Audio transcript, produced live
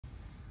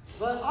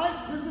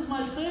But this is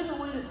my favorite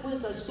way to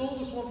clinch. I stole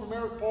this one from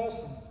Eric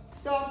Paulson.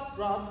 Stop,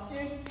 drop.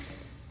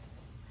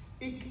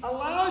 It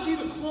allows you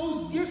to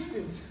close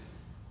distance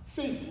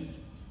safely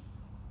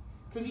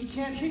because he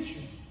can't hit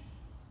you.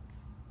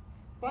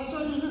 If I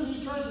start doing this and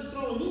he tries to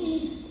throw a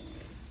knee,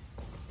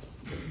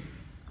 you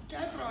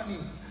can't throw a knee,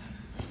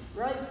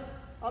 right?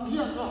 I'm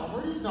here. No, I'm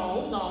ready.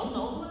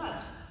 No,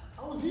 relax.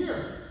 I was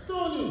here.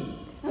 Throw a knee.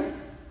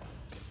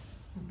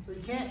 So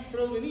you can't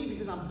throw the knee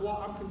because I'm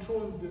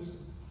controlling the distance.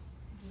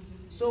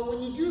 So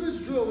when you do this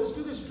drill, let's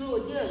do this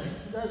drill again.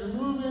 You guys are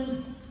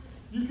moving.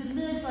 You can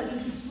mix, like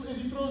if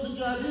he throws a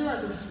jab here,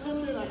 I can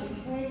slip it, I can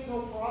clinch,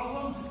 no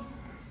problem.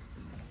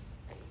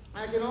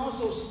 I can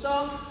also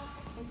stuff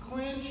and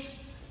clinch.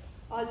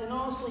 I can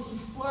also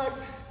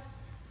deflect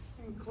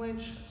and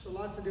clinch. So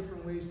lots of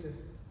different ways to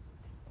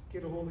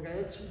get a hold of the guy.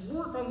 Let's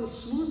work on the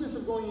smoothness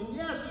of going in.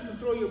 Yes, you can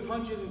throw your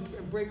punches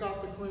and break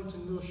off the clinch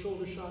and little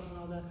shoulder shots and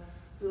all that,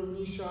 little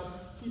knee shots.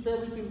 Keep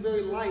everything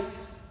very light.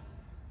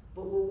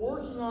 But we're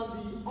working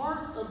on the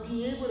art of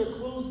being able to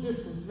close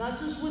distance, not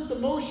just with the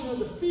motion of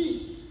the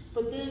feet,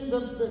 but then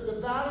the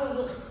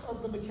battle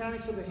of the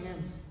mechanics of the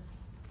hands.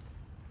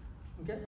 Okay?